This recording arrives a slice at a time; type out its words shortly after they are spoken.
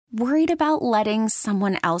Worried about letting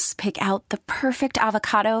someone else pick out the perfect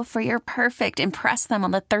avocado for your perfect impress them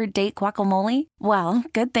on the third date guacamole? Well,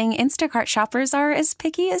 good thing Instacart shoppers are as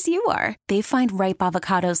picky as you are. They find ripe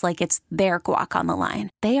avocados like it's their guac on the line.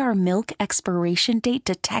 They are milk expiration date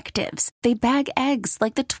detectives. They bag eggs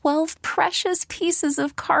like the 12 precious pieces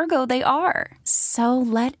of cargo they are. So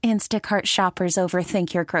let Instacart shoppers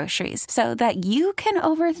overthink your groceries so that you can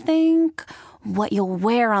overthink what you'll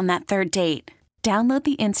wear on that third date. Download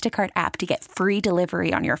the Instacart app to get free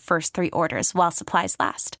delivery on your first 3 orders while supplies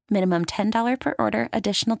last. Minimum $10 per order.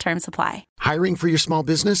 Additional terms apply. Hiring for your small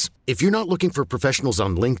business? If you're not looking for professionals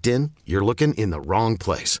on LinkedIn, you're looking in the wrong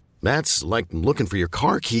place. That's like looking for your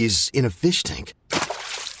car keys in a fish tank.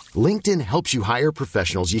 LinkedIn helps you hire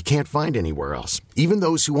professionals you can't find anywhere else, even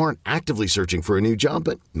those who aren't actively searching for a new job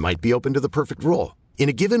but might be open to the perfect role. In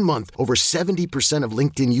a given month, over 70% of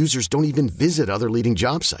LinkedIn users don't even visit other leading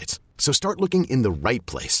job sites. So start looking in the right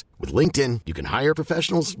place. With LinkedIn, you can hire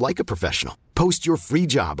professionals like a professional. Post your free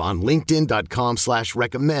job on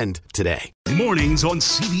linkedin.com/recommend today. Mornings on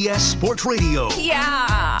CBS Sports Radio.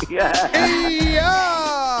 Yeah. Yeah.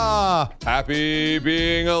 Happy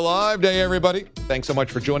being alive day, everybody. Thanks so much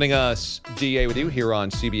for joining us. DA with you here on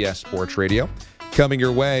CBS Sports Radio. Coming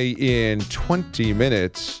your way in 20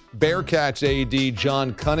 minutes, Bearcats AD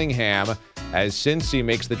John Cunningham as Cincy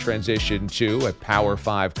makes the transition to a Power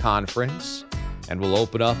 5 conference and will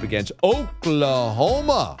open up against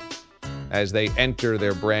Oklahoma as they enter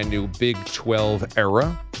their brand new Big 12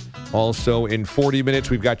 era. Also in 40 minutes,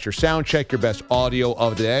 we've got your sound check, your best audio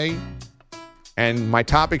of the day. And my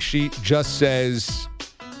topic sheet just says,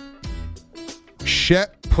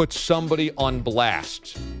 Shep puts somebody on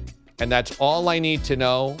blast. And that's all I need to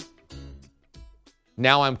know.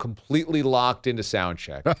 Now I'm completely locked into sound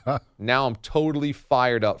check. Now I'm totally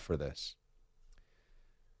fired up for this.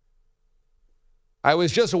 I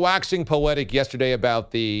was just waxing poetic yesterday about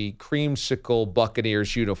the creamsicle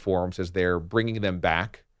Buccaneers uniforms as they're bringing them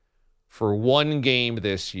back for one game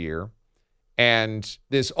this year. And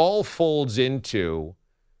this all folds into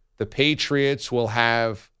the Patriots will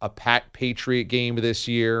have a Pat Patriot game this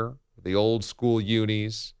year, the old school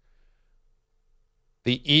unis.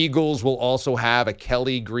 The Eagles will also have a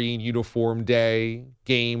Kelly Green uniform day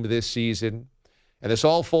game this season. And this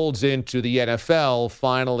all folds into the NFL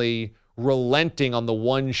finally relenting on the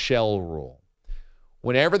one shell rule.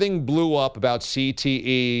 When everything blew up about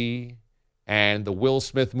CTE and the Will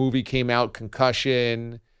Smith movie came out,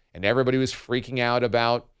 Concussion, and everybody was freaking out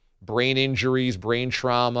about brain injuries, brain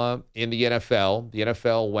trauma in the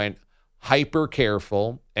NFL went hyper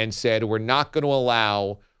careful and said, we're not going to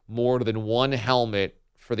allow more than one helmet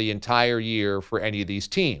for the entire year for any of these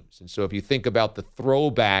teams. And so if you think about the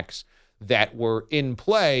throwbacks that were in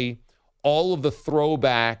play, all of the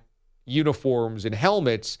throwback uniforms and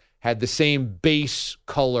helmets had the same base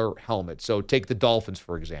color helmet. So take the Dolphins,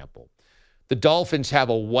 for example. The Dolphins have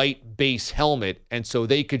a white base helmet, and so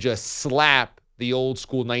they could just slap the old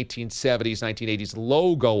school 1970s, 1980s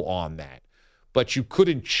logo on that. But you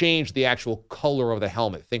couldn't change the actual color of the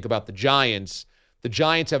helmet. Think about the Giants. The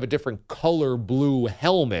Giants have a different color blue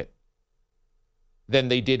helmet than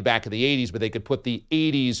they did back in the 80s, but they could put the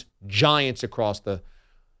 80s Giants across the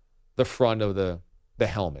front of the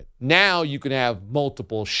helmet. Now you can have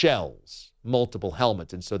multiple shells, multiple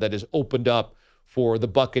helmets, and so that has opened up for the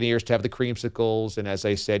Buccaneers to have the creamsicles, and as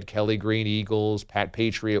I said, Kelly Green Eagles, Pat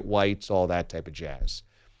Patriot Whites, all that type of jazz.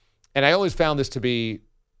 And I always found this to be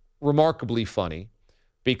remarkably funny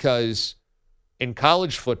because in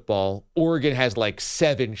college football, Oregon has like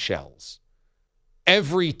 7 shells.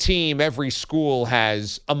 Every team, every school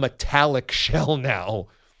has a metallic shell now.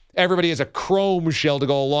 Everybody has a chrome shell to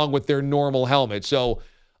go along with their normal helmet. So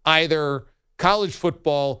either college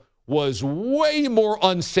football was way more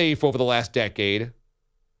unsafe over the last decade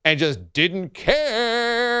and just didn't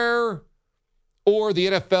care, or the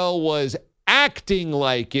NFL was acting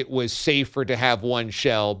like it was safer to have one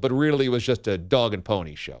shell, but really was just a dog and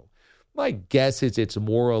pony show. My guess is it's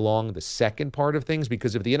more along the second part of things,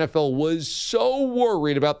 because if the NFL was so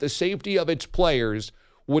worried about the safety of its players,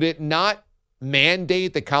 would it not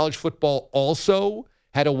mandate that college football also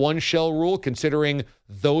had a one-shell rule, considering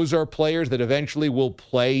those are players that eventually will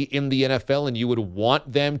play in the NFL and you would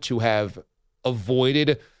want them to have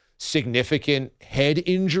avoided significant head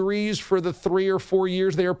injuries for the 3 or 4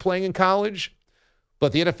 years they are playing in college?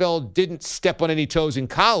 But the NFL didn't step on any toes in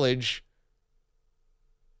college.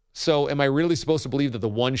 So am I really supposed to believe that the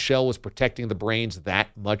one shell was protecting the brains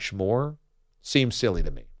that much more? Seems silly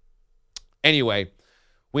to me. Anyway,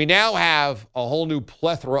 we now have a whole new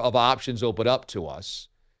plethora of options open up to us.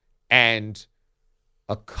 And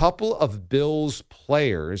a couple of Bills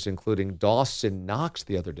players, including Dawson Knox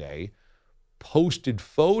the other day, posted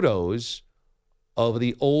photos of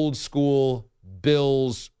the old school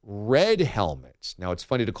Bills red helmets. Now, it's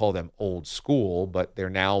funny to call them old school, but they're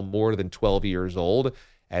now more than 12 years old,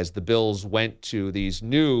 as the Bills went to these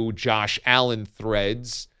new Josh Allen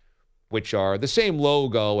threads, which are the same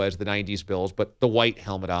logo as the 90s Bills, but the white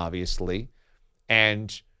helmet, obviously.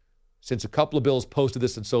 And since a couple of Bills posted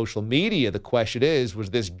this on social media, the question is, was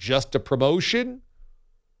this just a promotion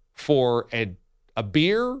for a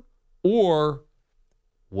beer, or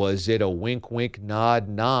was it a wink, wink, nod,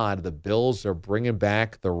 nod? The Bills are bringing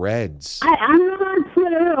back the Reds. I'm on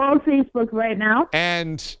Twitter or Facebook right now.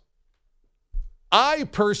 And I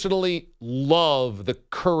personally love the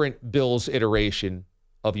current Bills iteration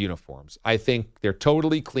of uniforms. I think they're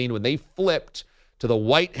totally clean. When they flipped to the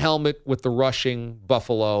white helmet with the rushing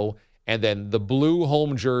buffalo and then the blue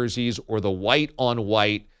home jerseys or the white on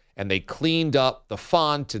white, and they cleaned up the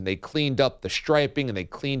font and they cleaned up the striping and they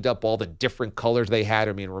cleaned up all the different colors they had.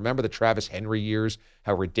 I mean, remember the Travis Henry years,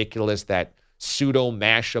 how ridiculous that pseudo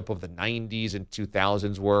mashup of the 90s and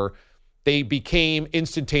 2000s were. They became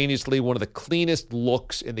instantaneously one of the cleanest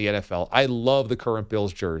looks in the NFL. I love the current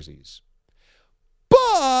Bills jerseys.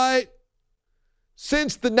 But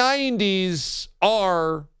since the 90s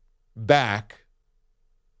are back,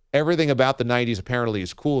 everything about the 90s apparently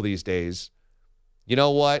is cool these days. You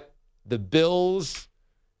know what? The Bills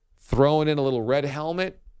throwing in a little red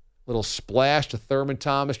helmet, little splash to Thurman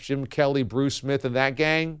Thomas, Jim Kelly, Bruce Smith, and that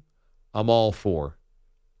gang, I'm all for.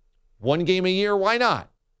 One game a year, why not?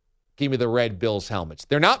 Give me the red Bills helmets.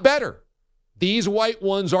 They're not better. These white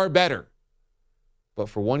ones are better. But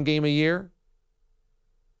for one game a year,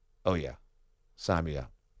 oh yeah, sign me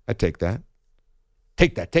up. I take that.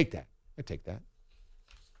 Take that. I take that.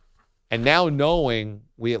 And now knowing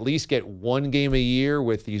we at least get one game a year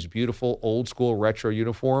with these beautiful old school retro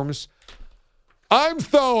uniforms, I'm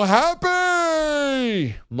so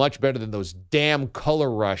happy. Much better than those damn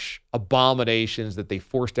color rush abominations that they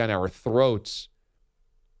force down our throats.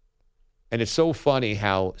 And it's so funny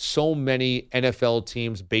how so many NFL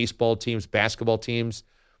teams, baseball teams, basketball teams,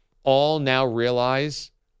 all now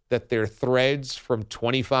realize that their threads from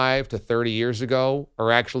 25 to 30 years ago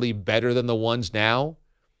are actually better than the ones now.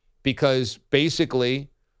 Because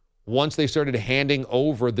basically, once they started handing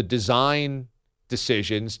over the design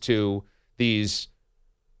decisions to these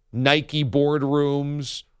Nike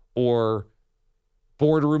boardrooms or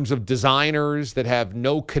boardrooms of designers that have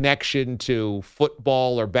no connection to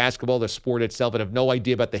football or basketball, the sport itself, and have no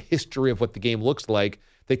idea about the history of what the game looks like,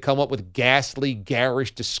 they come up with ghastly,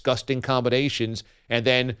 garish, disgusting combinations, and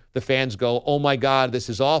then the fans go, oh my God, this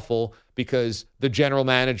is awful, because the general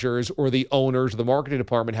managers or the owners of the marketing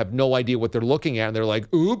department have no idea what they're looking at, and they're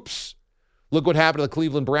like, oops, look what happened to the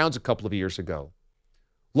Cleveland Browns a couple of years ago.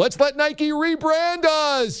 Let's let Nike rebrand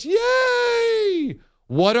us. Yay!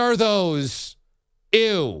 What are those?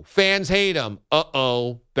 Ew, fans hate them.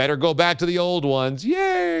 Uh-oh, better go back to the old ones.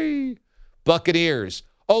 Yay! Buccaneers.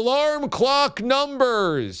 Alarm clock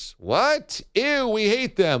numbers. What? Ew, we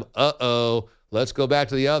hate them. Uh-oh, let's go back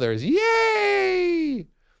to the others. Yay!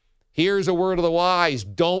 Here's a word of the wise.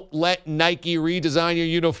 Don't let Nike redesign your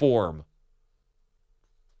uniform.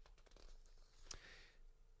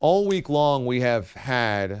 All week long, we have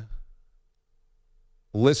had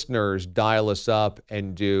listeners dial us up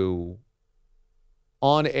and do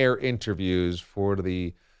on-air interviews for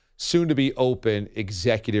the soon-to-be open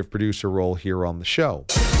executive producer role here on the show.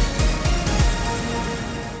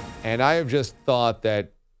 And I have just thought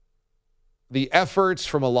that the efforts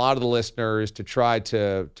from a lot of the listeners to try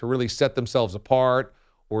to really set themselves apart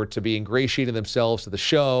or to be ingratiating themselves to the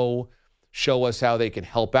show us how they can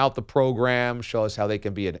help out the program, show us how they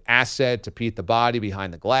can be an asset to Pete the Body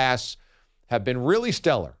behind the glass, have been really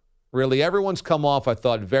stellar. Really, everyone's come off, I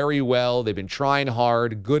thought, very well. They've been trying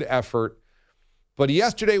hard, good effort. But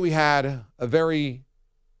yesterday we had a very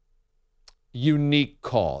unique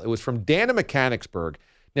call. It was from Dan in Mechanicsburg.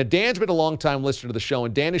 Now, Dan's been a long-time listener to the show,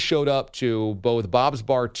 and Dan has showed up to both Bob's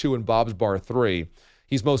Bar 2 and Bob's Bar 3.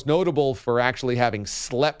 He's most notable for actually having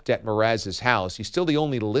slept at Mraz's house. He's still the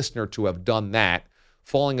only listener to have done that,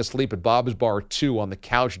 falling asleep at Bob's Bar 2 on the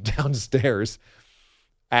couch downstairs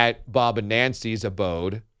at Bob and Nancy's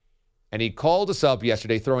abode. And he called us up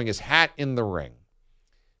yesterday throwing his hat in the ring.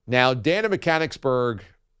 Now, Dan in Mechanicsburg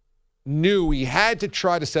knew he had to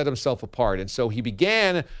try to set himself apart. And so he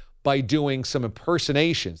began by doing some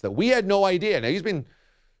impersonations that we had no idea. Now, he's been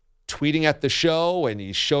tweeting at the show, and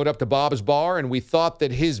he showed up to Bob's Bar, and we thought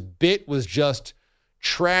that his bit was just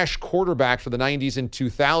trash quarterback for the 90s and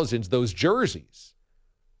 2000s, those jerseys.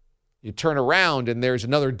 You turn around and there's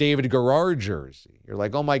another David Garrard jersey. You're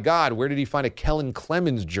like, oh my God, where did he find a Kellen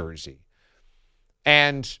Clemens jersey?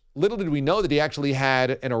 And little did we know that he actually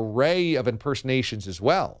had an array of impersonations as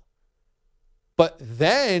well. But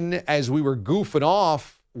then, as we were goofing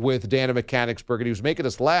off with Dan of Mechanicsburg and he was making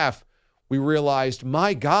us laugh, we realized,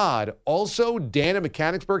 my God, also Dan of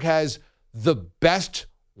Mechanicsburg has the best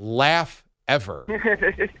laugh ever.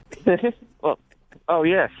 Well, oh,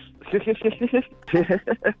 yes.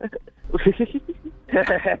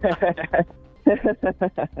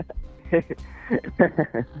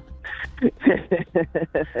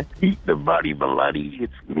 Eat the body, bloody.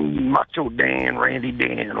 It's me, Macho Dan, Randy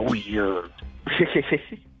Dan. Oh, yeah.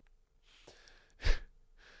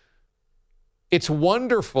 It's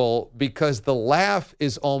wonderful because the laugh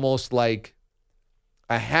is almost like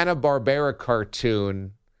a Hanna-Barbera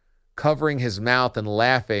cartoon covering his mouth and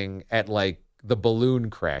laughing at like the balloon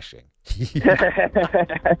crashing.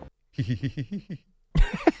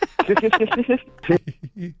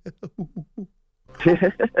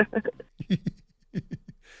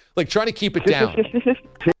 Like trying to keep it down.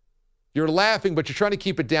 You're laughing, but you're trying to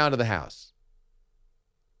keep it down to the house.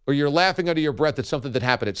 Or you're laughing under your breath at something that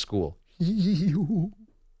happened at school. The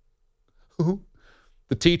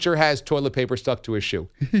teacher has toilet paper stuck to his shoe.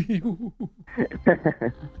 Eat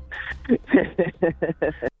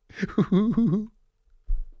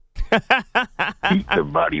the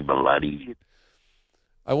body, bloody.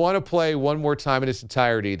 I want to play one more time in its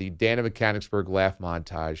entirety the Dan of Mechanicsburg laugh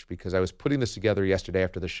montage because I was putting this together yesterday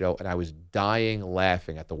after the show and I was dying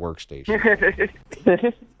laughing at the workstation.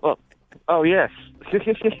 Well, oh, yes.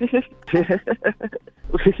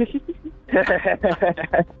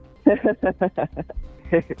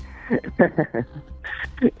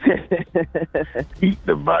 Eat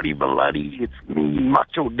the body, bloody. It's me,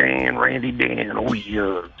 Macho Dan, Randy Dan. Oh,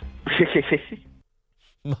 yeah.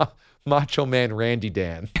 Macho Man Randy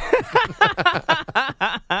Dan.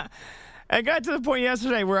 I got to the point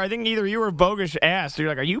yesterday where I think either you or Bogus asked, you're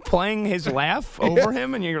like, are you playing his laugh over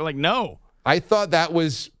him? And you're like, no. I thought that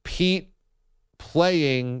was Pete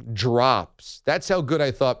playing drops. That's how good I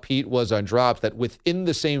thought Pete was on drops, that within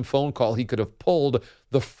the same phone call, he could have pulled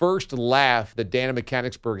the first laugh that Dan of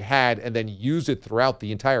Mechanicsburg had and then used it throughout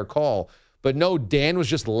the entire call. But no, Dan was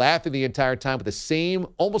just laughing the entire time with the same,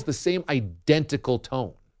 almost the same identical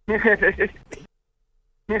tone.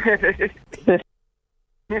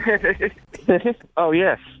 Oh,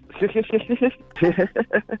 yes.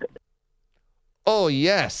 Oh,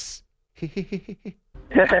 yes.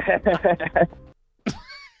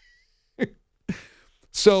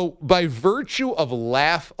 So, by virtue of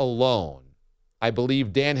laugh alone, I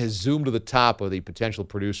believe Dan has zoomed to the top of the potential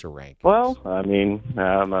producer rank. Well, I mean,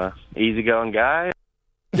 I'm a easygoing guy.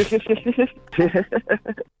 Hey,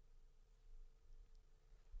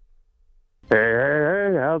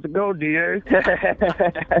 how's it going, dear?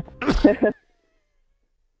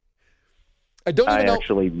 I don't even know. I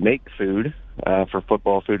actually make food for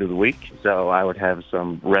Football Food of the Week, so I would have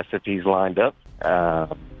some recipes lined up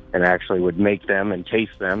and actually would make them and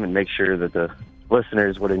taste them and make sure that the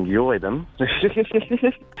listeners would enjoy them.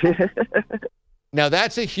 Now,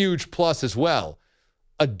 that's a huge plus as well.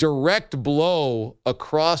 A direct blow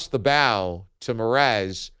across the bow to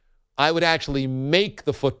Mraz. I would actually make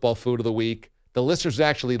the Football Food of the Week. The listeners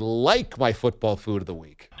actually like my Football Food of the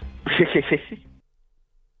Week.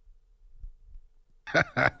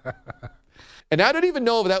 And I don't even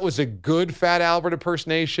know if that was a good Fat Albert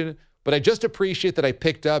impersonation, but I just appreciate that I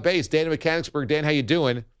picked up, hey, it's Dan of Mechanicsburg. Dan, how you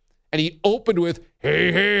doing? And he opened with,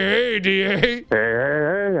 hey, hey, hey, DA.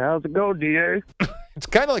 Hey, how's it going, DA? It's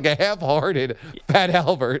kind of like a half-hearted Fat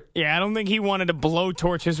Albert. Yeah, I don't think he wanted to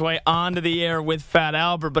blowtorch his way onto the air with Fat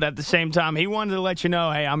Albert, but at the same time, he wanted to let you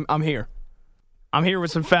know, hey, I'm here. I'm here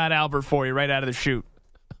with some Fat Albert for you right out of the chute.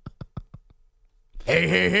 Hey,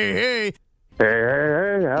 hey, hey, hey.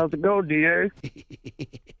 Hey, how's it going, DA?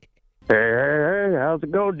 Hey, how's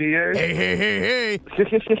it going, DA? Hey, hey, hey, hey.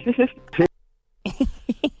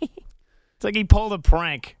 It's like he pulled a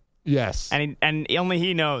prank. Yes. And only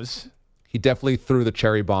he knows. He definitely threw the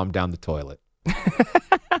cherry bomb down the toilet.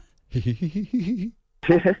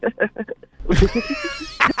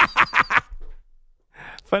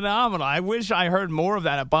 Phenomenal. I wish I heard more of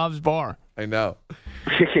that at Bob's Bar. I know.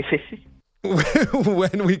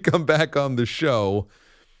 When we come back on the show,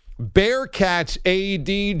 Bearcats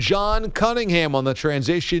AD John Cunningham on the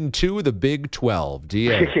transition to the Big 12.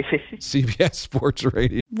 DA, CBS Sports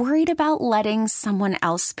Radio. Worried about letting someone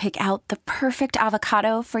else pick out the perfect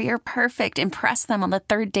avocado for your perfect impress them on the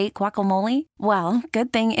third date guacamole? Well,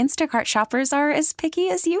 good thing Instacart shoppers are as picky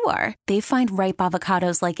as you are. They find ripe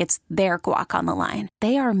avocados like it's their guac on the line.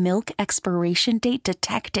 They are milk expiration date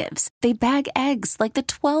detectives. They bag eggs like the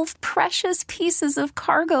 12 precious pieces of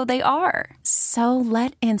cargo they are. So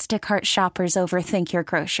let Instacart shoppers overthink your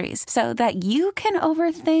groceries so that you can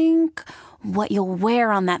overthink what you'll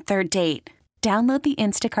wear on that third date. Download the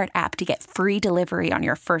Instacart app to get free delivery on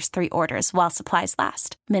your first 3 orders while supplies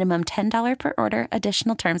last. Minimum $10 per order.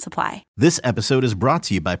 Additional terms apply. This episode is brought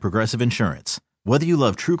to you by Progressive Insurance. Whether you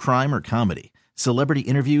love true crime or comedy, celebrity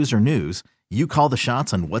interviews or news, you call the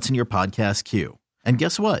shots on what's in your podcast queue. And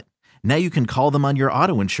guess what? Now you can call them on your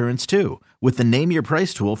auto insurance too with the Name Your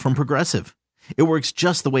Price tool from Progressive. It works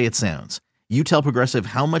just the way it sounds. You tell Progressive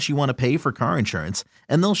how much you want to pay for car insurance,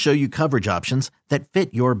 and they'll show you coverage options that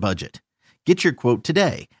fit your budget. Get your quote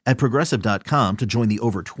today at Progressive.com to join the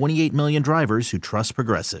over 28 million drivers who trust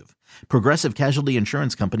Progressive. Progressive Casualty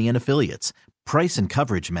Insurance Company and Affiliates. Price and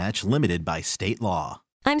coverage match limited by state law.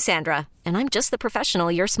 I'm Sandra, and I'm just the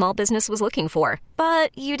professional your small business was looking for.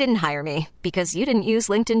 But you didn't hire me because you didn't use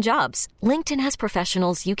LinkedIn Jobs. LinkedIn has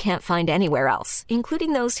professionals you can't find anywhere else,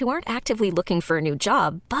 including those who aren't actively looking for a new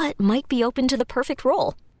job, but might be open to the perfect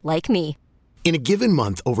role, like me. In a given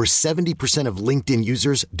month, over 70% of LinkedIn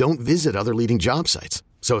users don't visit other leading job sites.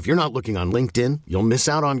 So if you're not looking on LinkedIn, you'll miss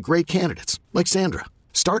out on great candidates like Sandra.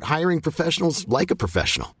 Start hiring professionals like a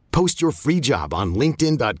professional. Post your free job on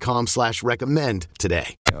linkedin.com/recommend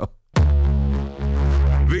today.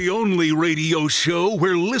 The only radio show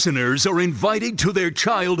where listeners are invited to their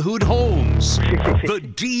childhood homes.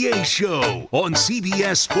 The DA Show on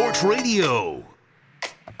CBS Sports Radio.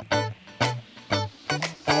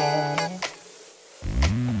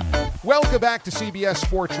 Welcome back to CBS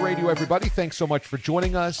Sports Radio, everybody. Thanks so much for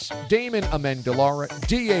joining us. Damon Amendolara,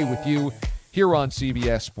 DA with you here on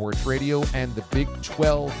CBS Sports Radio. And the Big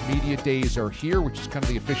 12 Media Days are here, which is kind of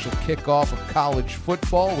the official kickoff of college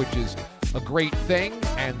football, which is a great thing.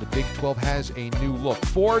 And the Big 12 has a new look.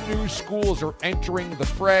 4 new schools are entering the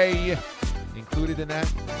fray. Included in that,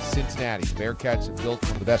 Cincinnati. The Bearcats have built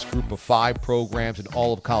one of the best group of 5 programs in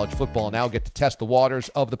all of college football and now get to test the waters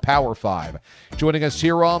of the Power 5. Joining us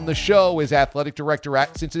here on the show is Athletic Director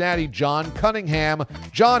at Cincinnati, John Cunningham.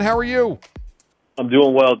 John, how are you? I'm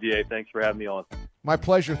doing well, DA. Thanks for having me on. My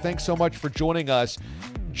pleasure. Thanks so much for joining us.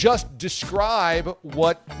 Just describe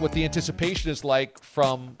what the anticipation is like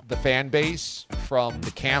from the fan base, from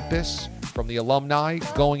the campus, from the alumni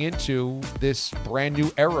going into this brand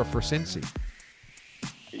new era for Cincy.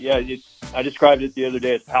 Yeah, I described it the other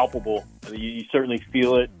day as palpable. I mean, you certainly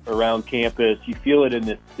feel it around campus. You feel it in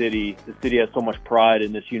this city. The city has so much pride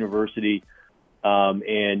in this university,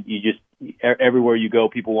 and you just everywhere you go,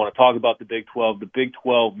 people want to talk about the Big 12. The Big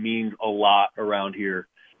 12 means a lot around here,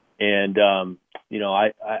 and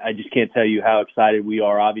I just can't tell you how excited we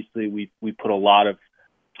are. Obviously, we put a lot of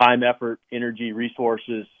time, effort, energy,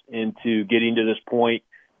 resources into getting to this point,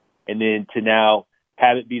 and then to now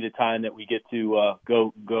have it be the time that we get to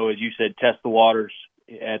go, as you said, test the waters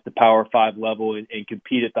at the Power 5 level and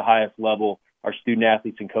compete at the highest level. Our student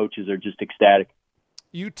athletes and coaches are just ecstatic.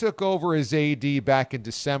 You took over as AD back in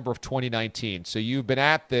December of 2019, so you've been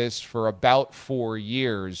at this for about 4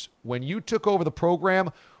 years. When you took over the program,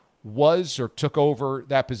 took over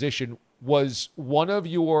that position, was one of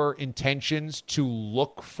your intentions to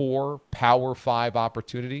look for Power 5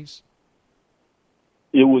 opportunities?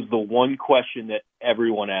 It was the one question that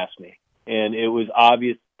everyone asked me, and it was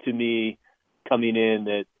obvious to me coming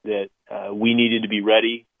in that we needed to be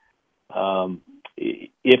ready.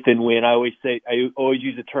 If and when, I always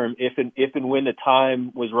use the term if and when the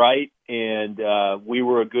time was right, and we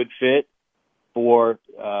were a good fit for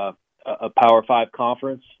a Power 5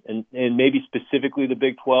 conference, and maybe specifically the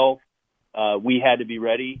Big 12. We had to be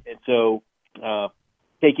ready, and so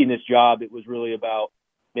taking this job, it was really about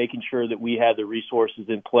making sure that we had the resources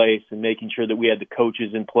in place and making sure that we had the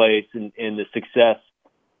coaches in place and the success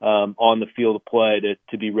on the field of play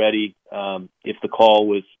to be ready if the call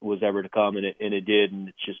was ever to come, and it did,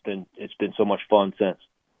 and it's been so much fun since.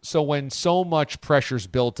 So when so much pressure's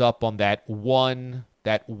built up on that one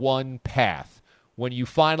path, when you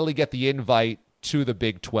finally get the invite to the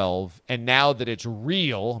Big 12, and now that it's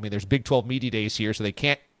real, I mean, there's Big 12 Media Days here, so they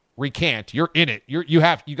can't recant. You're in it. You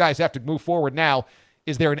guys have to move forward now.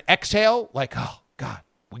 Is there an exhale? Like, oh, God,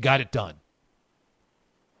 we got it done.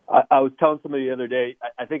 I was telling somebody the other day,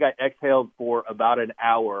 I think I exhaled for about an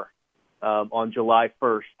hour on July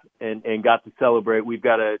 1st and got to celebrate. We've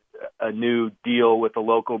got a new deal with a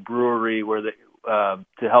local brewery where to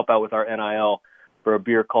help out with our NIL. for a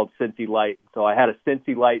beer called Cincy Light. So I had a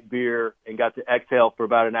Cincy Light beer and got to exhale for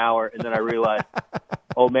about an hour, and then I realized,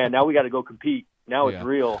 oh man, now we got to go compete. Now it's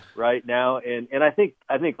real right now, and I think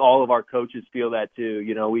all of our coaches feel that too.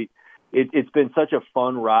 You know, it's been such a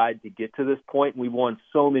fun ride to get to this point. We won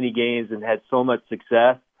so many games and had so much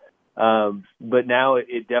success, but now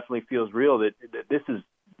it definitely feels real that this is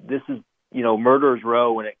murderer's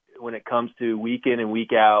row when it comes to week in and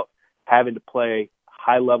week out having to play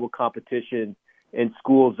high level competition in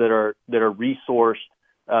schools that are resourced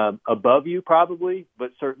above you probably,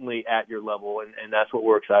 but certainly at your level, and that's what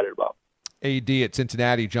we're excited about. AD at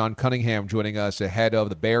Cincinnati, John Cunningham, joining us ahead of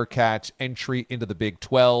the Bearcats' entry into the Big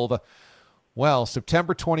 12. Well,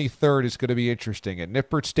 September 23rd is going to be interesting at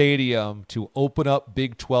Nippert Stadium to open up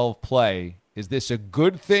Big 12 play. Is this a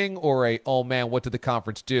good thing or oh man, what did the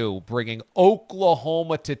conference do? Bringing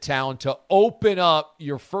Oklahoma to town to open up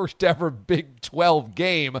your first ever Big 12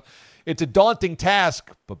 game. It's a daunting task,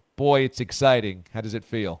 but boy, it's exciting. How does it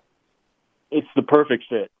feel? It's the perfect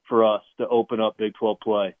fit for us to open up Big 12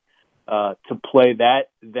 play. To play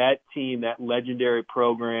that team, that legendary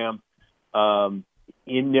program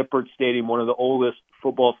in Nippert Stadium, one of the oldest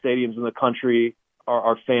football stadiums in the country.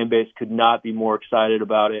 Our fan base could not be more excited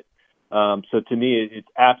about it. So to me, it's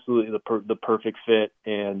absolutely the perfect fit.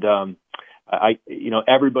 And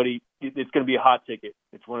everybody, it's going to be a hot ticket.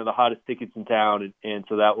 It's one of the hottest tickets in town, and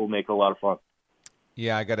so that will make it a lot of fun.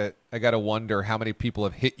 Yeah, I gotta wonder how many people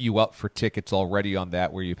have hit you up for tickets already on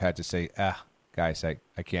that, where you've had to say, guys, I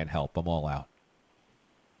can't help. I'm all out.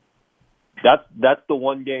 That's the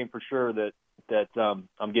one game for sure that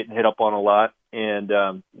I'm getting hit up on a lot, and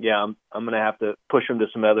I'm going to have to push them to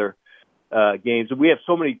some other games. We have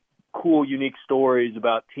so many cool, unique stories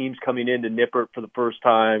about teams coming into Nippert for the first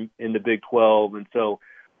time in the Big 12, and so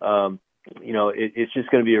it's just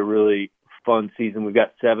going to be a really fun season. We've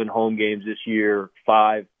got 7 home games this year,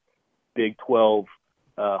 5 Big 12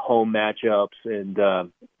 home matchups, and I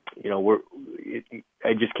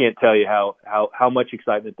just can't tell you how much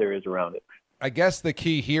excitement there is around it. I guess the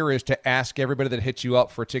key here is to ask everybody that hits you up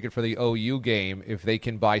for a ticket for the OU game if they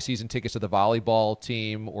can buy season tickets to the volleyball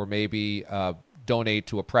team or maybe donate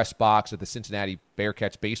to a press box at the Cincinnati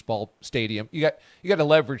Bearcats baseball stadium. You got to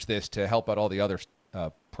leverage this to help out all the other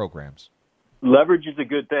programs. Leverage is a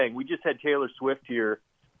good thing. We just had Taylor Swift here,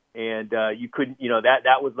 and you couldn't,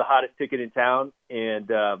 that was the hottest ticket in town,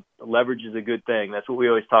 and leverage is a good thing. That's what we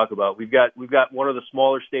always talk about. We've got one of the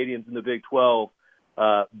smaller stadiums in the Big 12,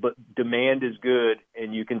 but demand is good,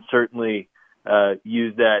 and you can certainly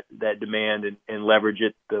use that demand and leverage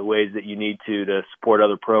it the ways that you need to support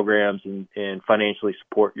other programs and financially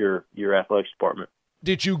support your athletics department.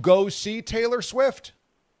 Did you go see Taylor Swift?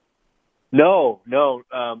 No,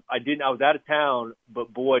 I didn't. I was out of town,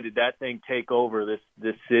 but boy, did that thing take over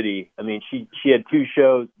this city. I mean, she had 2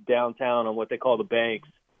 shows downtown on what they call the Banks,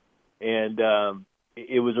 and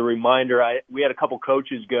it was a reminder. We had a couple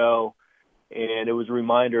coaches go, and it was a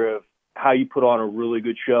reminder of how you put on a really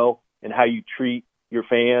good show and how you treat your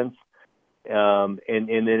fans, and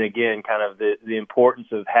then again, kind of the importance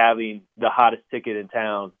of having the hottest ticket in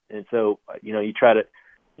town. And so, you try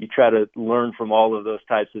to learn from all of those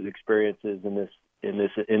types of experiences in this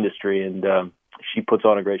industry, and she puts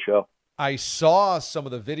on a great show. I saw some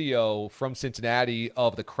of the video from Cincinnati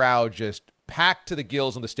of the crowd just packed to the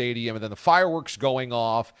gills in the stadium, and then the fireworks going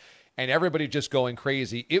off, and everybody just going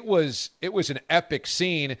crazy. It was an epic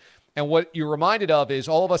scene. And what you're reminded of is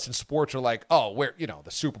all of us in sports are like, oh, the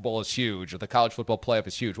Super Bowl is huge or the college football playoff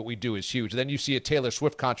is huge. What we do is huge. And then you see a Taylor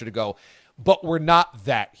Swift concert and go, but we're not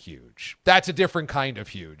that huge. That's a different kind of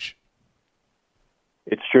huge.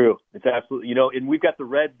 It's true. It's absolutely, and we've got the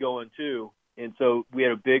Reds going too. And so we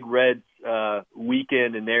had a big Reds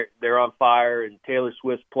weekend, and they're on fire, and Taylor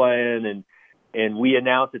Swift's playing, and we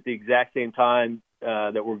announced at the exact same time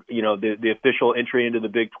that we're, the official entry into the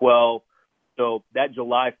Big 12. So that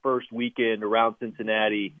July 1st weekend around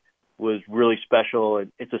Cincinnati was really special,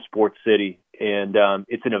 and it's a sports city, and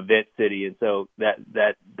it's an event city, and so that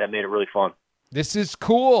made it really fun. This is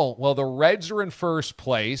cool. Well, the Reds are in first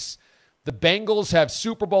place. The Bengals have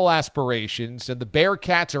Super Bowl aspirations, and the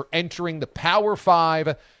Bearcats are entering the Power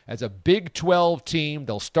 5 as a Big 12 team.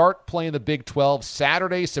 They'll start playing the Big 12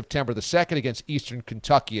 Saturday, September the 2nd against Eastern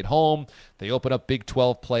Kentucky at home. They open up Big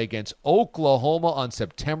 12 play against Oklahoma on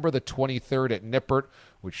September the 23rd at Nippert,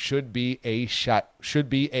 which should be a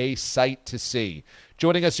sight to see.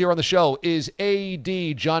 Joining us here on the show is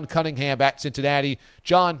AD John Cunningham at Cincinnati.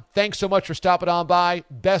 John, thanks so much for stopping on by.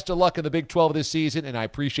 Best of luck in the Big 12 this season, and I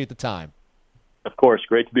appreciate the time. Of course.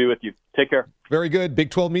 Great to be with you. Take care. Very good. Big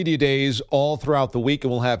 12 Media Days all throughout the week,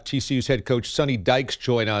 and we'll have TCU's head coach Sonny Dykes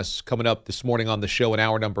join us coming up this morning on the show in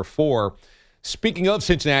hour number 4. Speaking of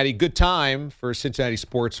Cincinnati, good time for Cincinnati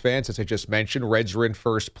sports fans. As I just mentioned, Reds are in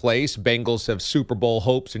first place. Bengals have Super Bowl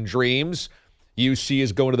hopes and dreams. UC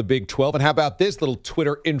is going to the Big 12. And how about this little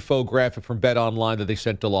Twitter infographic from BetOnline that they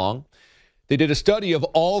sent along? They did a study of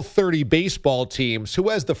all 30 baseball teams who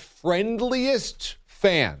has the friendliest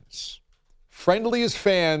fans. Friendliest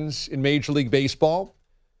fans in Major League Baseball.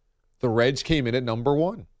 The Reds came in at number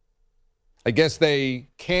 1. I guess they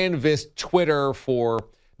canvassed Twitter for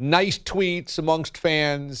nice tweets amongst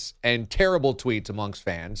fans and terrible tweets amongst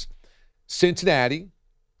fans. Cincinnati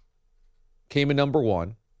came in number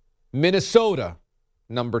 1. Minnesota,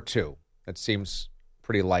 number 2. That seems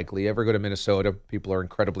pretty likely. Ever go to Minnesota? People are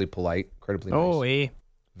incredibly polite, incredibly nice. Oh, eh.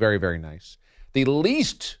 Very, very nice. The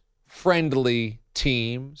least friendly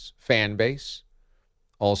teams, fan base,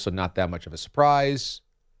 also not that much of a surprise,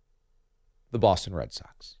 the Boston Red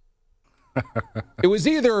Sox. It was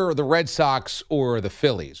either the Red Sox or the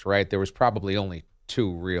Phillies, right? There was probably only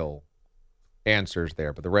 2 real answers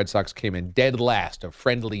there, but the Red Sox came in dead last of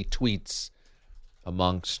friendly tweets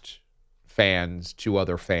amongst fans, 2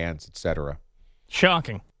 other fans, etc.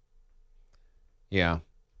 Shocking. Yeah.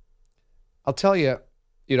 I'll tell you,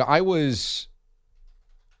 I was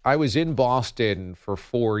in Boston for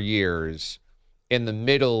 4 years in the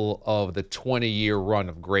middle of the 20-year run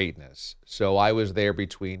of greatness. So I was there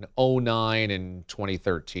between 2009 and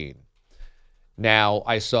 2013. Now,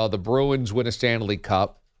 I saw the Bruins win a Stanley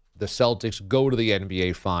Cup, the Celtics go to the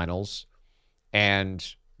NBA Finals, and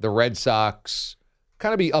the Red Sox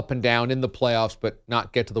kind of be up and down in the playoffs, but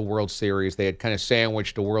not get to the World Series. They had kind of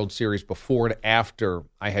sandwiched a World Series before and after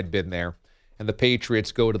I had been there. And the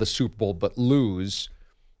Patriots go to the Super Bowl but lose.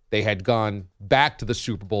 They had gone back to the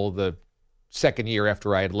Super Bowl the second year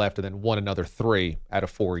after I had left and then won another 3 out of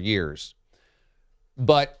 4 years.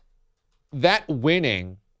 But that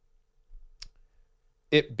winning,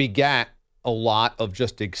 it begat a lot of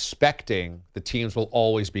just expecting the teams will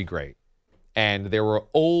always be great. And there were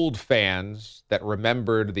old fans that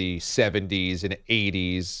remembered the 70s and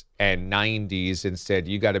 80s and 90s and said,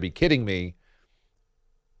 you got to be kidding me.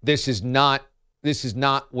 This is not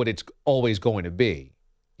what it's always going to be.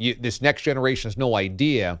 This next generation has no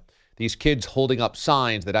idea. These kids holding up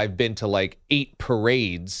signs that I've been to like 8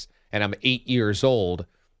 parades and I'm 8 years old.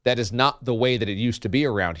 That is not the way that it used to be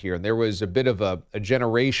around here. And there was a bit of a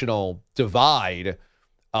generational divide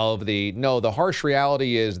of the harsh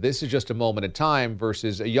reality is this is just a moment in time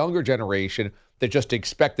versus a younger generation that just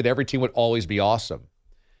expected every team would always be awesome.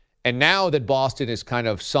 And now that Boston is kind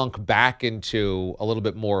of sunk back into a little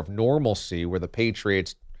bit more of normalcy where the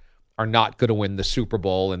Patriots are not going to win the Super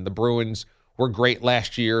Bowl and the Bruins were great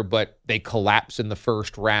last year, but they collapse in the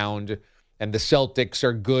first round, and the Celtics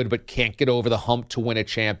are good but can't get over the hump to win a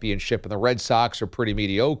championship, and the Red Sox are pretty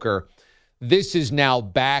mediocre. This is now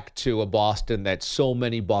back to a Boston that so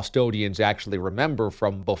many Bostonians actually remember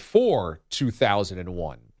from before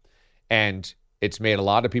 2001. And it's made a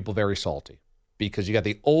lot of people very salty because you got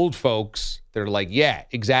the old folks that are like, yeah,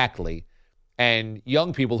 exactly. And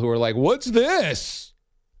young people who are like, what's this?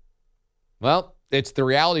 Well, it's the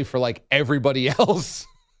reality for like everybody else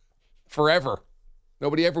forever.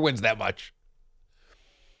 Nobody ever wins that much.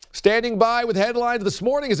 Standing by with headlines this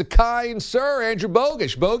morning is a kind sir, Andrew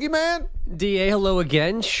Bogish. Bogeyman? DA, hello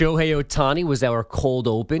again. Shohei Ohtani was our cold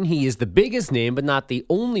open. He is the biggest name, but not the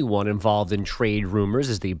only one involved in trade rumors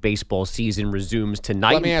as the baseball season resumes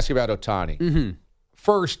tonight. Let me ask you about Ohtani. Mm-hmm.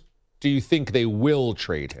 First, do you think they will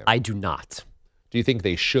trade him? I do not. Do you think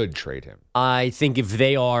they should trade him? I think if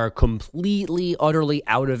they are completely, utterly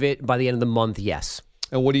out of it by the end of the month, yes.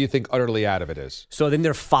 And what do you think utterly out of it is? So then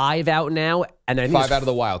they're 5 out now. And I think 5 out of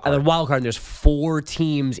the wild card. The wild card, and there's 4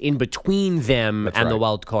 teams in between them and the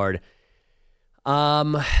wild card.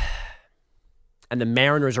 And the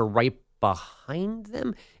Mariners are right behind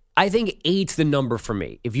them. I think 8's the number for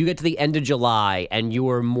me. If you get to the end of July and you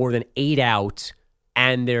are more than 8 out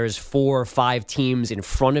and there's 4 or 5 teams in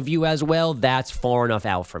front of you as well, that's far enough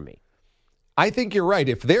out for me. I think you're right.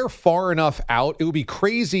 If they're far enough out, it would be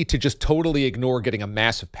crazy to just totally ignore getting a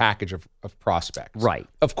massive package of prospects. Right.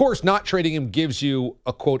 Of course, not trading him gives you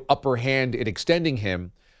a, quote, upper hand in extending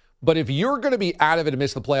him. But if you're going to be out of it and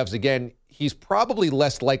miss the playoffs again, he's probably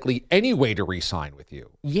less likely anyway to re-sign with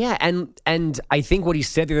you. Yeah, and I think what he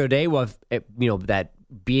said the other day was, that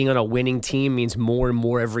being on a winning team means more and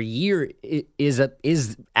more every year is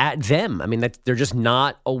at them. I mean, they're just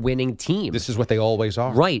not a winning team. This is what they always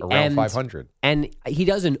are, right? Around 500. And he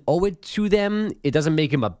doesn't owe it to them. It doesn't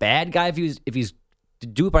make him a bad guy if he's to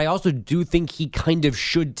do it, but I also do think he kind of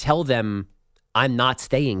should tell them, I'm not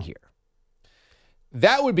staying here.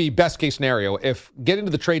 That would be best case scenario. If getting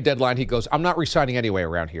to the trade deadline, he goes, I'm not re-signing anyway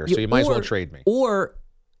around here, so you might as well trade me. Or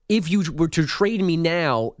if you were to trade me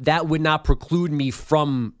now, that would not preclude me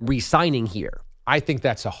from re-signing here. I think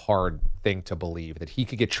that's a hard thing to believe, that he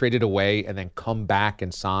could get traded away and then come back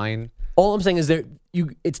and sign. All I'm saying is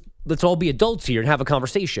let's all be adults here and have a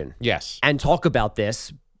conversation. Yes. And talk about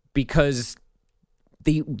this, because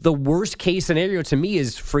the worst case scenario to me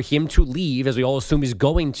is for him to leave, as we all assume he's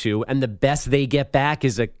going to, and the best they get back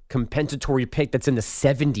is a compensatory pick that's in the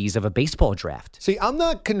 70s of a baseball draft. See, I'm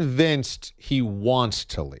not convinced he wants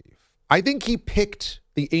to leave. I think he picked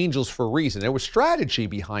the Angels for a reason. There was strategy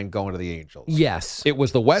behind going to the Angels. Yes. It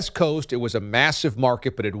was the West Coast. It was a massive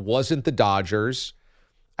market, but it wasn't the Dodgers.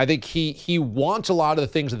 I think he wants a lot of the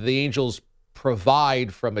things that the Angels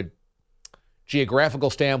provide from a geographical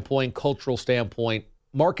standpoint, cultural standpoint,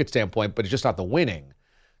 market standpoint, but it's just not the winning.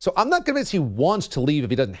 So I'm not convinced he wants to leave if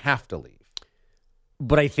he doesn't have to leave.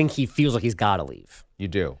 But I think he feels like he's got to leave. You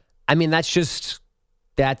do. I mean, that's just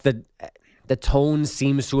that the tone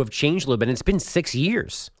seems to have changed a little bit. And it's been 6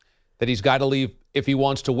 years. That he's got to leave if he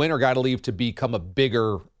wants to win, or got to leave to become a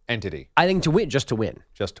bigger entity? I think to win, just to win.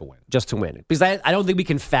 Just to win. Just to win. Because I don't think we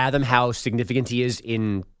can fathom how significant he is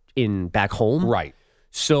in back home. Right.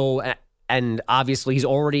 So, and obviously he's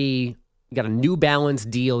already got a New Balance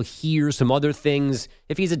deal here, some other things.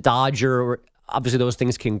 If he's a Dodger, obviously those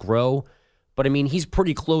things can grow. But, I mean, he's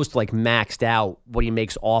pretty close to, like, maxed out what he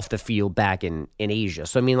makes off the field back in Asia.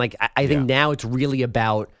 So, I mean, like, I think now it's really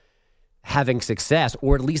about having success,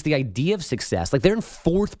 or at least the idea of success. Like, they're in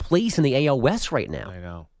 4th place in the AL West right now. I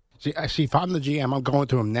know. See, if I'm the GM, I'm going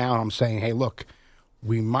to him now and I'm saying, hey, look,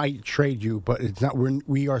 we might trade you, but it's not.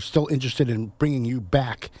 We are still interested in bringing you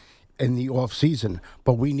back in the off season,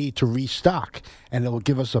 but we need to restock, and it will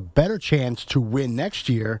give us a better chance to win next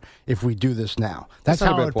year if we do this now. That's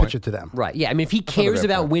how I would pitch it to them. Right. Yeah. I mean, if he cares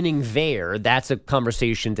about winning there, that's a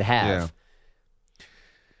conversation to have. Yeah.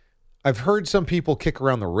 I've heard some people kick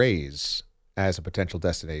around the Rays as a potential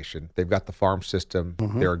destination. They've got the farm system.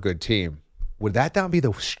 Mm-hmm. They're a good team. Would that not be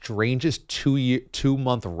the strangest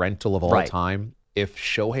 2-month rental of all time if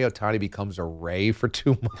Shohei Ohtani becomes a Ray for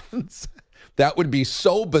 2 months? That would be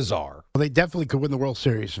so bizarre. Well, they definitely could win the World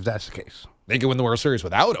Series if that's the case. They could win the World Series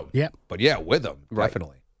without him. Yeah. But yeah, with him,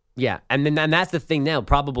 definitely. Yeah, and that's the thing now.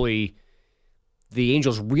 Probably the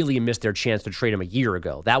Angels really missed their chance to trade him a year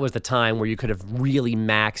ago. That was the time where you could have really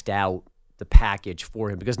maxed out the package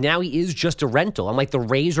for him, because now he is just a rental. I'm like, the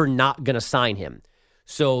Rays are not going to sign him.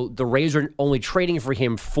 So the Rays are only trading for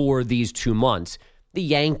him for these 2 months. The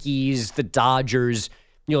Yankees, the Dodgers,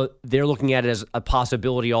 they're looking at it as a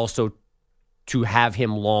possibility also to have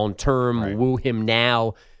him long-term, woo him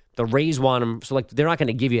now. The Rays want him. So, like, they're not going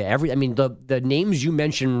to give you every... I mean, the names you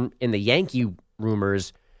mentioned in the Yankee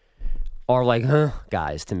rumors are like,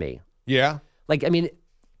 guys, to me. Yeah. Like, I mean,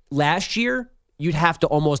 last year, you'd have to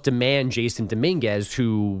almost demand Jason Dominguez,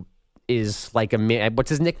 who is like what's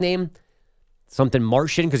his nickname? Something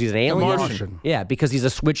Martian, because he's an alien. Martian. Yeah, because he's a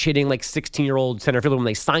switch-hitting, like, 16-year-old center fielder. When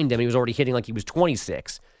they signed him, he was already hitting like he was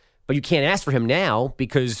 26. But you can't ask for him now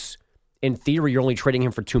because, in theory, you're only trading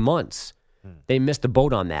him for 2 months. They missed the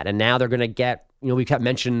boat on that. And now they're going to get, we kept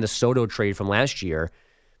mentioning the Soto trade from last year.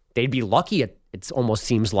 They'd be lucky, it almost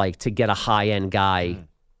seems like, to get a high-end guy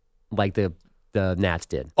like the Nats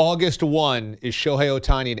did. August 1 is Shohei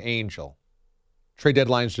Ohtani an Angel. Trade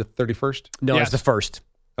deadline's the 31st? No, it's the 1st.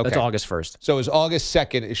 Okay. It's August 1st. So is August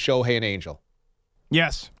 2nd is Shohei an Angel?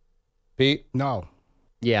 Yes. Pete? No.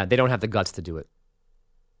 Yeah, they don't have the guts to do it.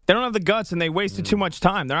 They don't have the guts, and they wasted too much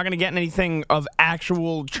time. They're not going to get anything of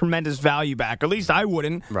actual tremendous value back. Or at least I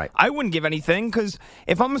wouldn't. Right. I wouldn't give anything, because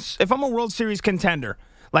if I'm a World Series contender,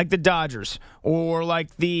 like the Dodgers or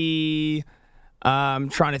like the trying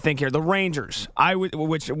to think here, the Rangers,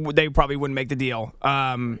 which they probably wouldn't make the deal.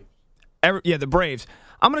 The Braves.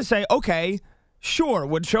 I'm going to say, okay, sure.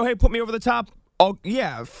 Would Shohei put me over the top? Oh,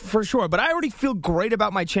 yeah, for sure. But I already feel great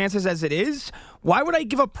about my chances as it is. Why would I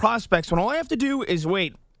give up prospects when all I have to do is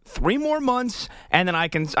wait 3 more months, and then I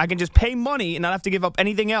can just pay money and not have to give up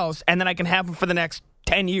anything else, and then I can have them for the next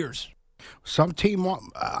 10 years? Some team,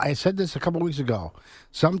 I said this a couple of weeks ago,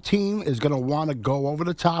 some team is going to want to go over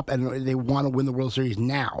the top, and they want to win the World Series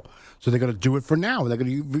now. So they're going to do it for now. They're going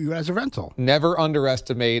to view it as a rental. Never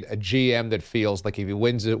underestimate a GM that feels like if he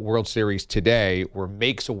wins a World Series today or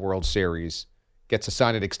makes a World Series, gets to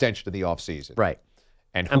sign an extension to the offseason. Right.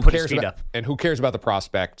 And who cares about the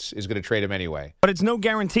prospects is going to trade him anyway. But it's no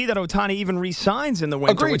guarantee that Ohtani even re-signs in the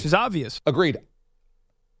winter, which is obvious. Agreed.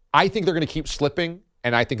 I think they're going to keep slipping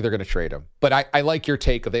And I think they're going to trade him. But I like your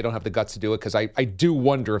take of they don't have the guts to do it because I do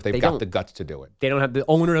wonder if they've got the guts to do it. They don't have the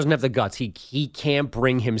owner doesn't have the guts. He can't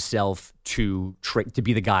bring himself to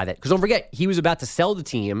be the guy that, because don't forget, he was about to sell the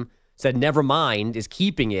team, said never mind, is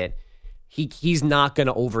keeping it. He's not going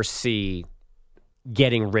to oversee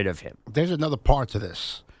getting rid of him. There's another part to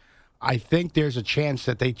this. I think there's a chance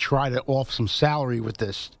that they try to off some salary with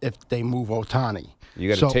this if they move Ohtani. You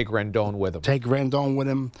got to take Rendon with him. Take Rendon with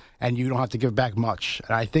him, and you don't have to give back much.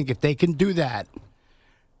 And I think if they can do that,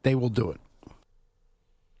 they will do it.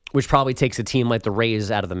 Which probably takes a team like the Rays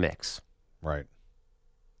out of the mix. Right.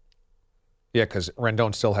 Yeah, because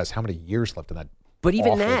Rendon still has how many years left in that But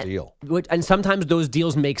even awful that, deal? And sometimes those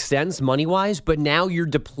deals make sense money-wise, but now you're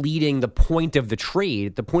depleting the point of the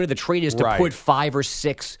trade. The point of the trade is to put 5 or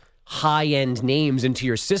 6 high-end names into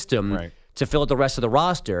your system to fill out the rest of the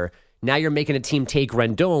roster. Now you're making a team take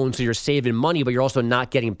Rendon, so you're saving money, but you're also not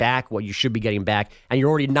getting back what you should be getting back, and you're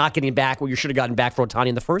already not getting back what you should have gotten back for Ohtani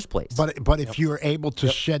in the first place. But if you're able to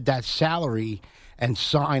shed that salary and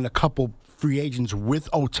sign a couple free agents with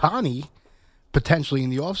Ohtani, potentially in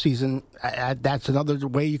the offseason, that's another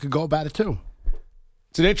way you could go about it too.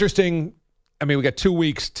 It's an interesting, we got 2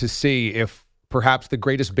 weeks to see if perhaps the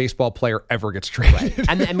greatest baseball player ever gets traded. Right.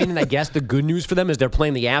 And I guess the good news for them is they're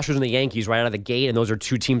playing the Astros and the Yankees right out of the gate, and those are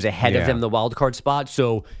 2 teams ahead of them, the wild card spot.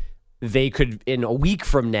 So they could, in a week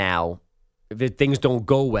from now, if things don't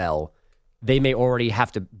go well, they may already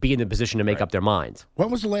have to be in the position to make up their minds. When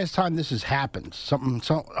was the last time this has happened?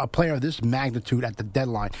 A player of this magnitude at the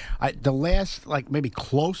deadline. The last, maybe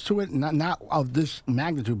close to it, not of this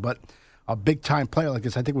magnitude, but a big-time player like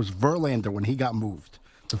this, I think was Verlander when he got moved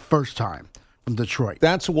the first time from Detroit.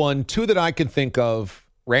 That's one. 2 that I can think of,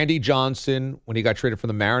 Randy Johnson, when he got traded from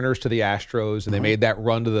the Mariners to the Astros, and they made that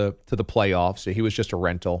run to the playoffs, so he was just a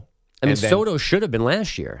rental. Soto should have been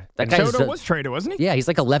last year. Soto was traded, wasn't he? Yeah, he's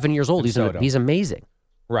like 11 years old. He's amazing.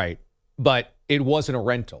 Right. But it wasn't a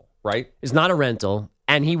rental, right? It's not a rental,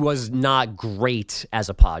 and he was not great as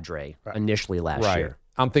a Padre initially last year.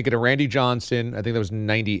 I'm thinking of Randy Johnson. I think that was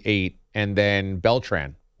 98. And then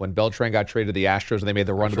Beltran. When Beltran got traded to the Astros and they made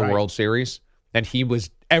the run to the World Series. And he was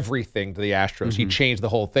everything to the Astros. Mm-hmm. He changed the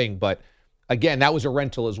whole thing. But, again, that was a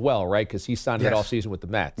rental as well, right? Because he signed that offseason with the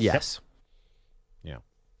Mets. Yes. Yeah.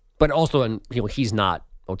 But also, he's not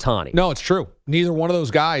Ohtani. No, it's true. Neither one of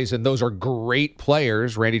those guys, and those are great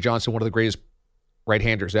players. Randy Johnson, one of the greatest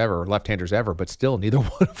right-handers ever, left-handers ever, but still, neither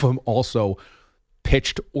one of them also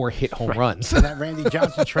pitched or hit home runs. And that Randy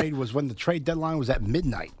Johnson trade was when the trade deadline was at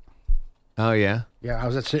midnight. Oh, yeah? Yeah, I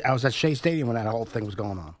was at Shea Stadium when that whole thing was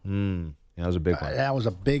going on. That was a big one. That was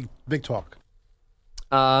a big talk.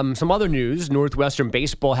 Some other news. Northwestern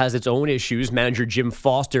Baseball has its own issues. Manager Jim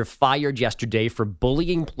Foster fired yesterday for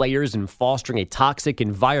bullying players and fostering a toxic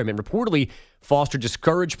environment. Reportedly, Foster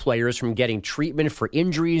discouraged players from getting treatment for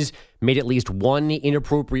injuries, made at least one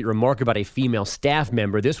inappropriate remark about a female staff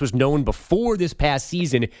member. This was known before this past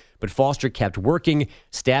season, but Foster kept working.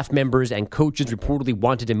 Staff members and coaches reportedly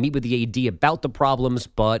wanted to meet with the AD about the problems,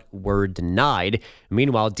 but were denied.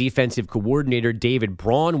 Meanwhile, defensive coordinator David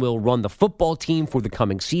Braun will run the football team for the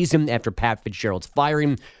coming season after Pat Fitzgerald's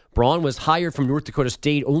firing. Braun was hired from North Dakota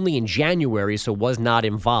State only in January, so was not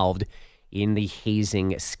involved in the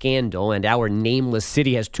hazing scandal. And our nameless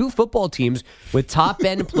city has 2 football teams with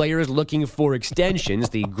top-end players looking for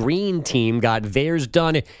extensions. The green team got theirs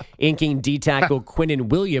done, inking D-tackle Quinnen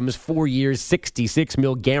Williams 4 years, $66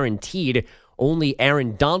 million guaranteed. Only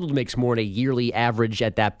Aaron Donald makes more than a yearly average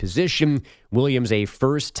at that position. Williams, a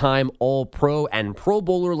first-time All-Pro and Pro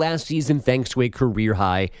Bowler last season, thanks to a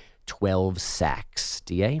career-high 12 sacks.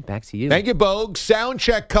 D.A., back to you. Thank you, Bogue. Sound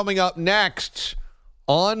check coming up next.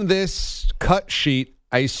 On this cut sheet,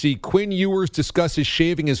 I see Quinn Ewers discusses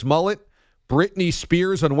shaving his mullet, Britney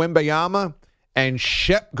Spears on Wembayama, and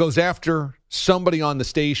Shep goes after somebody on the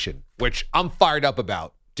station, which I'm fired up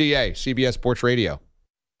about. DA, CBS Sports Radio.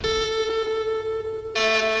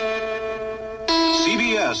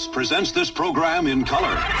 CBS presents this program in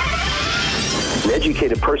color. An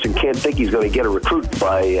educated person can't think he's going to get a recruit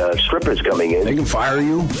by strippers coming in. They can fire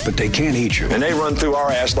you, but they can't eat you. And they run through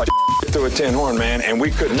our ass like through a tin horn, man, and we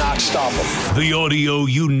could not stop them. The audio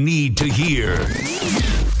you need to hear.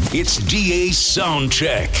 It's DA's Sound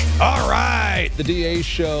Check. All right. The DA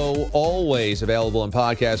Show, always available in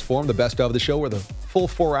podcast form. The best of the show, or the full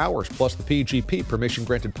 4 hours, plus the PGP,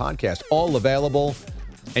 permission-granted podcast, all available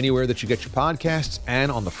anywhere that you get your podcasts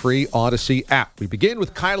and on the free Odyssey app. We begin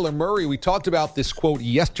with Kyler Murray. We talked about this quote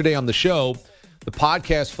yesterday on the show. The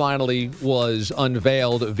podcast finally was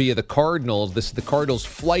unveiled via the Cardinals. This is the Cardinals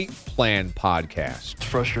Flight Plan podcast. It's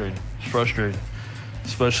frustrating.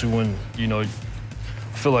 Especially when,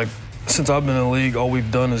 feel like since I've been in the league, all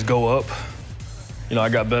we've done is go up. I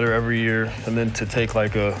got better every year, and then to take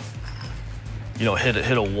like a,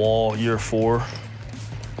 hit a wall year 4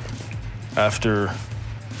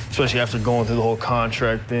 especially after going through the whole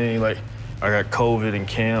contract thing. Like, I got COVID in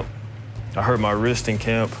camp. I hurt my wrist in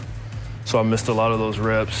camp, so I missed a lot of those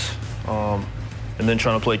reps. And then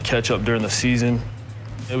trying to play catch up during the season,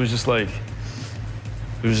 it was just kind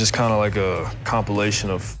of like a compilation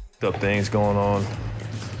of things going on.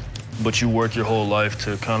 But you work your whole life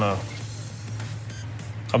to kind of,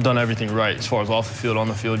 I've done everything right as far as off the field, on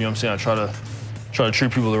the field, you know what I'm saying? I try to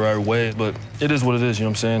treat people the right way, but it is what it is, you know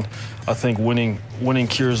what I'm saying? I think winning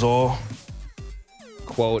cures all.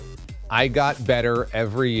 Quote, I got better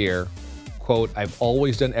every year. Quote, I've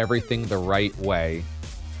always done everything the right way.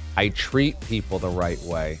 I treat people the right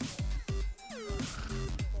way.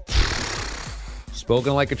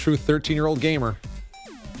 Spoken like a true 13-year-old gamer.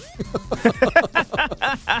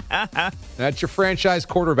 That's your franchise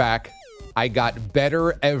quarterback. I got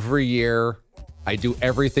better every year. I do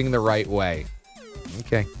everything the right way.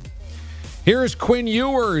 Okay. Here's Quinn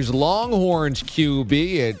Ewers, Longhorns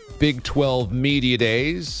QB at Big 12 Media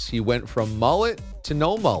Days. He went from mullet to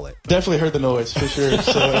no mullet. Definitely heard the noise, for sure.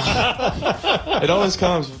 So it always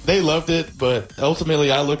comes. They loved it, but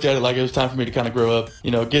ultimately I looked at it like it was time for me to kind of grow up,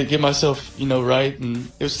 get myself, right.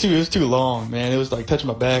 And it was too long, man. It was like touching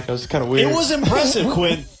my back. I was kind of weird. It was impressive,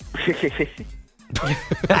 Quinn.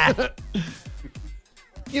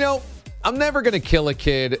 I'm never going to kill a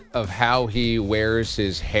kid of how he wears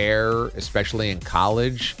his hair, especially in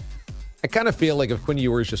college. I kind of feel like if Quinn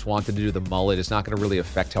Ewers just wanted to do the mullet, it's not going to really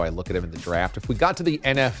affect how I look at him in the draft. If we got to the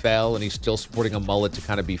NFL and he's still sporting a mullet to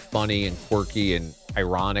kind of be funny and quirky and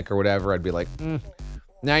ironic or whatever, I'd be like,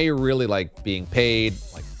 now you're really like being paid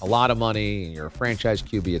like a lot of money and you're a franchise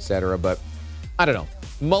QB, etc. But I don't know.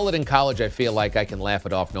 Mullet in college, I feel like I can laugh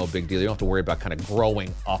it off. No big deal. You don't have to worry about kind of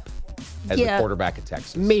growing up as a quarterback at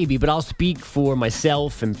Texas. Maybe, but I'll speak for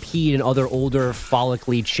myself and Pete and other older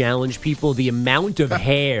follically challenged people. The amount of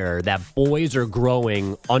hair that boys are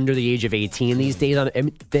growing under the age of 18 these days,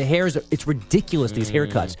 the hairs, it's ridiculous, these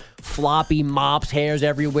haircuts. Floppy mops, hairs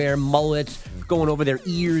everywhere, mullets, going over their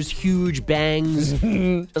ears, huge bangs.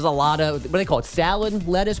 There's a lot of, what do they call it, salad,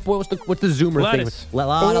 lettuce? Boy, what's the Zoomer lettuce. thing?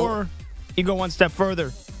 Or you go one step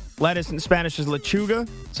further. Lettuce in Spanish is lechuga.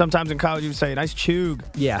 Sometimes in college you would say, nice chug.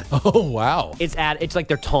 Yeah. Oh, wow. It's like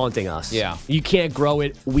they're taunting us. Yeah. You can't grow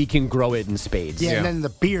it. We can grow it in spades. Yeah, and then the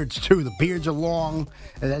beards, too. The beards are long,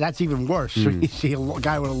 and that's even worse. So you see a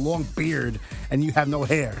guy with a long beard, and you have no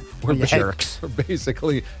hair. We're jerks. We're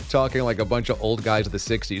basically talking like a bunch of old guys of the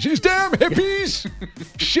 60s. These damn hippies!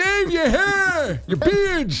 Shave your hair! Your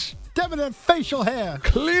beards! Definite facial hair.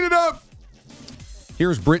 Clean it up!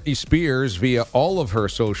 Here's Britney Spears via all of her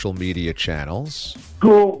social media channels.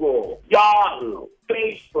 Google, Yahoo,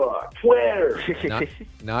 Facebook, Twitter.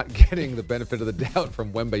 Not getting the benefit of the doubt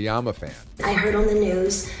from Wembayama fan. I heard on the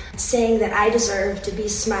news saying that I deserved to be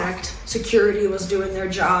smacked. Security was doing their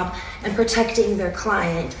job and protecting their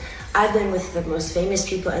client. I've been with the most famous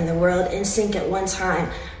people in the world. In sync at one time,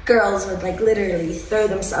 girls would literally throw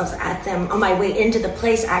themselves at them. On my way into the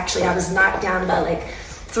place, actually, I was knocked down by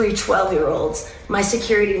 3 12-year-olds. My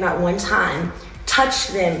security not one time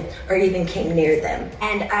touched them or even came near them.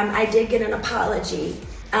 And I did get an apology,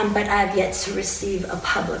 but I have yet to receive a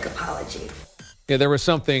public apology. Yeah, there was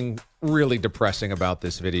something really depressing about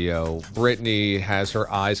this video. Britney has her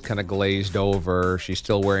eyes kind of glazed over. She's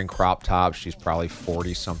still wearing crop tops. She's probably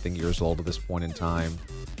 40-something years old at this point in time.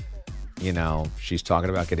 She's talking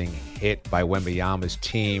about getting hit by Wembayama's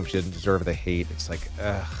team. She doesn't deserve the hate. It's like,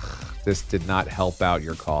 ugh. This did not help out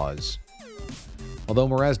your cause. Although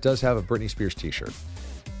Mraz does have a Britney Spears t-shirt.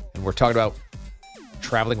 And we're talking about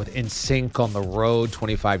traveling with NSYNC on the road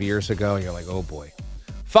 25 years ago. And you're like, oh boy.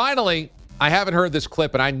 Finally, I haven't heard this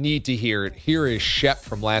clip and I need to hear it. Here is Shep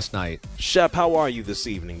from last night. Shep, how are you this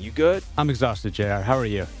evening? You good? I'm exhausted, JR. How are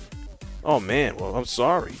you? Oh, man. Well, I'm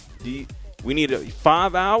sorry. We need a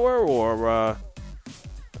 5-hour or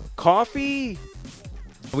coffee?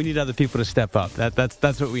 We need other people to step up.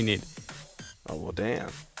 That's what we need. Oh, well, damn.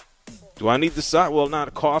 Do I need to sign? Well, not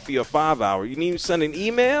a coffee or 5-hour. You need to send an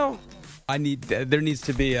email? There needs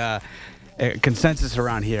to be a consensus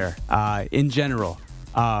around here in general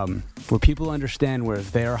where people understand where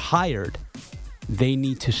if they are hired, they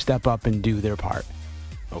need to step up and do their part.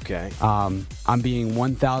 Okay. I'm being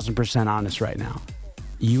 1,000% honest right now.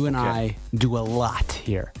 You and I do a lot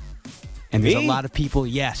here. And there's a lot of people,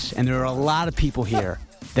 yes, and there are a lot of people here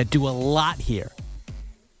that do a lot here.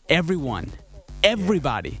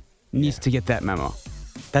 Everybody needs to get that memo.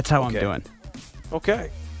 That's how I'm doing. Okay.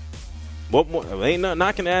 What more? Ain't nothing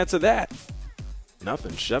I can add to that.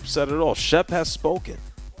 Nothing. Shep said it all. Shep has spoken.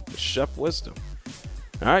 It's Shep wisdom.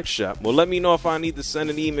 All right, Shep. Well, let me know if I need to send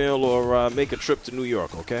an email or make a trip to New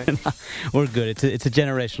York, okay? We're good. It's a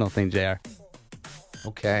generational thing, JR.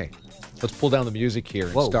 Okay. Let's pull down the music here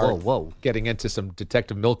and start getting into some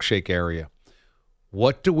Detective Milkshake area.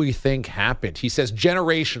 What do we think happened? He says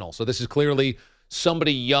generational. So this is clearly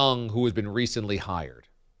somebody young who has been recently hired.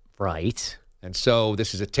 Right. And so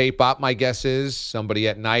this is a tape op, my guess is. Somebody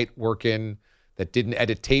at night working that didn't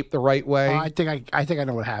edit tape the right way. I think I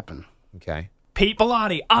know what happened. Okay. Pete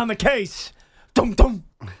Bellotti on the case. Dum dum.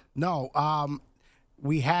 No,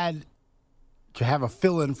 we had to have a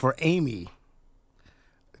fill-in for Amy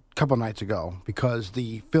a couple nights ago because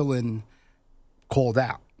the fill-in called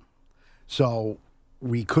out. So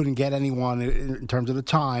we couldn't get anyone in terms of the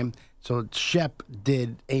time. So Shep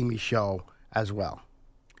did Amy's show as well.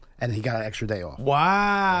 And he got an extra day off.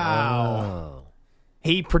 Wow. Oh.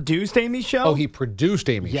 He produced Amy's show? Oh, he produced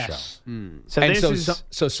Amy's Yes. show.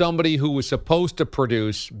 So somebody who was supposed to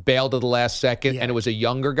produce bailed at the last second, and it was a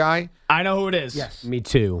younger guy? I know who it is. Yes. Me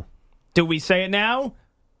too. Do we say it now,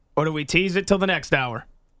 or do we tease it till the next hour?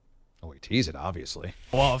 Oh, we tease it, obviously.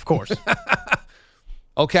 Well, of course.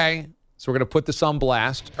 Okay, so we're going to put this on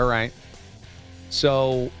blast. All right.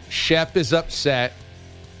 So Shep is upset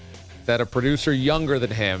that a producer younger than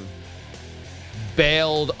him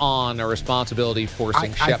bailed on a responsibility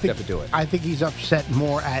forcing Shep to have to do it. I think he's upset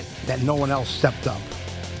more at that no one else stepped up.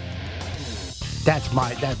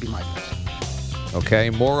 That'd be my guess. Okay,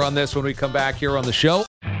 more on this when we come back here on the show.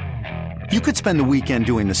 You could spend the weekend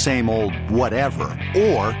doing the same old whatever,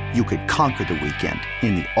 or you could conquer the weekend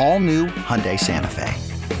in the all-new Hyundai Santa Fe.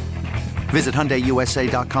 Visit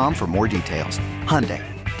HyundaiUSA.com for more details. Hyundai,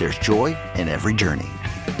 there's joy in every journey.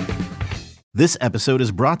 This episode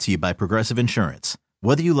is brought to you by Progressive Insurance.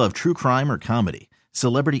 Whether you love true crime or comedy,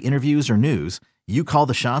 celebrity interviews or news, you call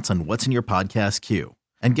the shots on what's in your podcast queue.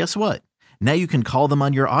 And guess what? Now you can call them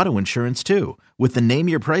on your auto insurance too with the Name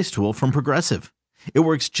Your Price tool from Progressive. It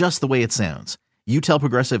works just the way it sounds. You tell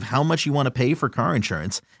Progressive how much you want to pay for car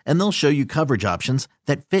insurance, and they'll show you coverage options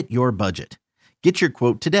that fit your budget. Get your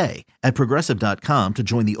quote today at Progressive.com to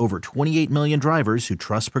join the over 28 million drivers who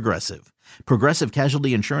trust Progressive. Progressive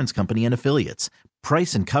Casualty Insurance Company and Affiliates.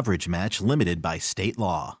 Price and coverage match limited by state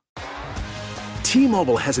law.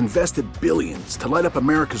 T-Mobile has invested billions to light up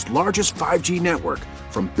America's largest 5G network,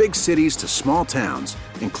 from big cities to small towns,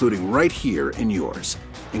 including right here in yours.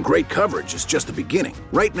 And great coverage is just the beginning.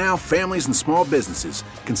 Right now, families and small businesses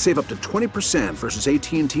can save up to 20% versus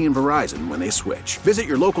AT&T and Verizon when they switch. Visit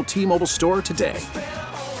your local T-Mobile store today.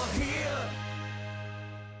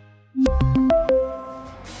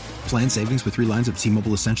 Plan savings with 3 lines of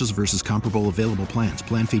T-Mobile Essentials versus comparable available plans.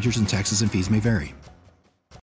 Plan features and taxes and fees may vary.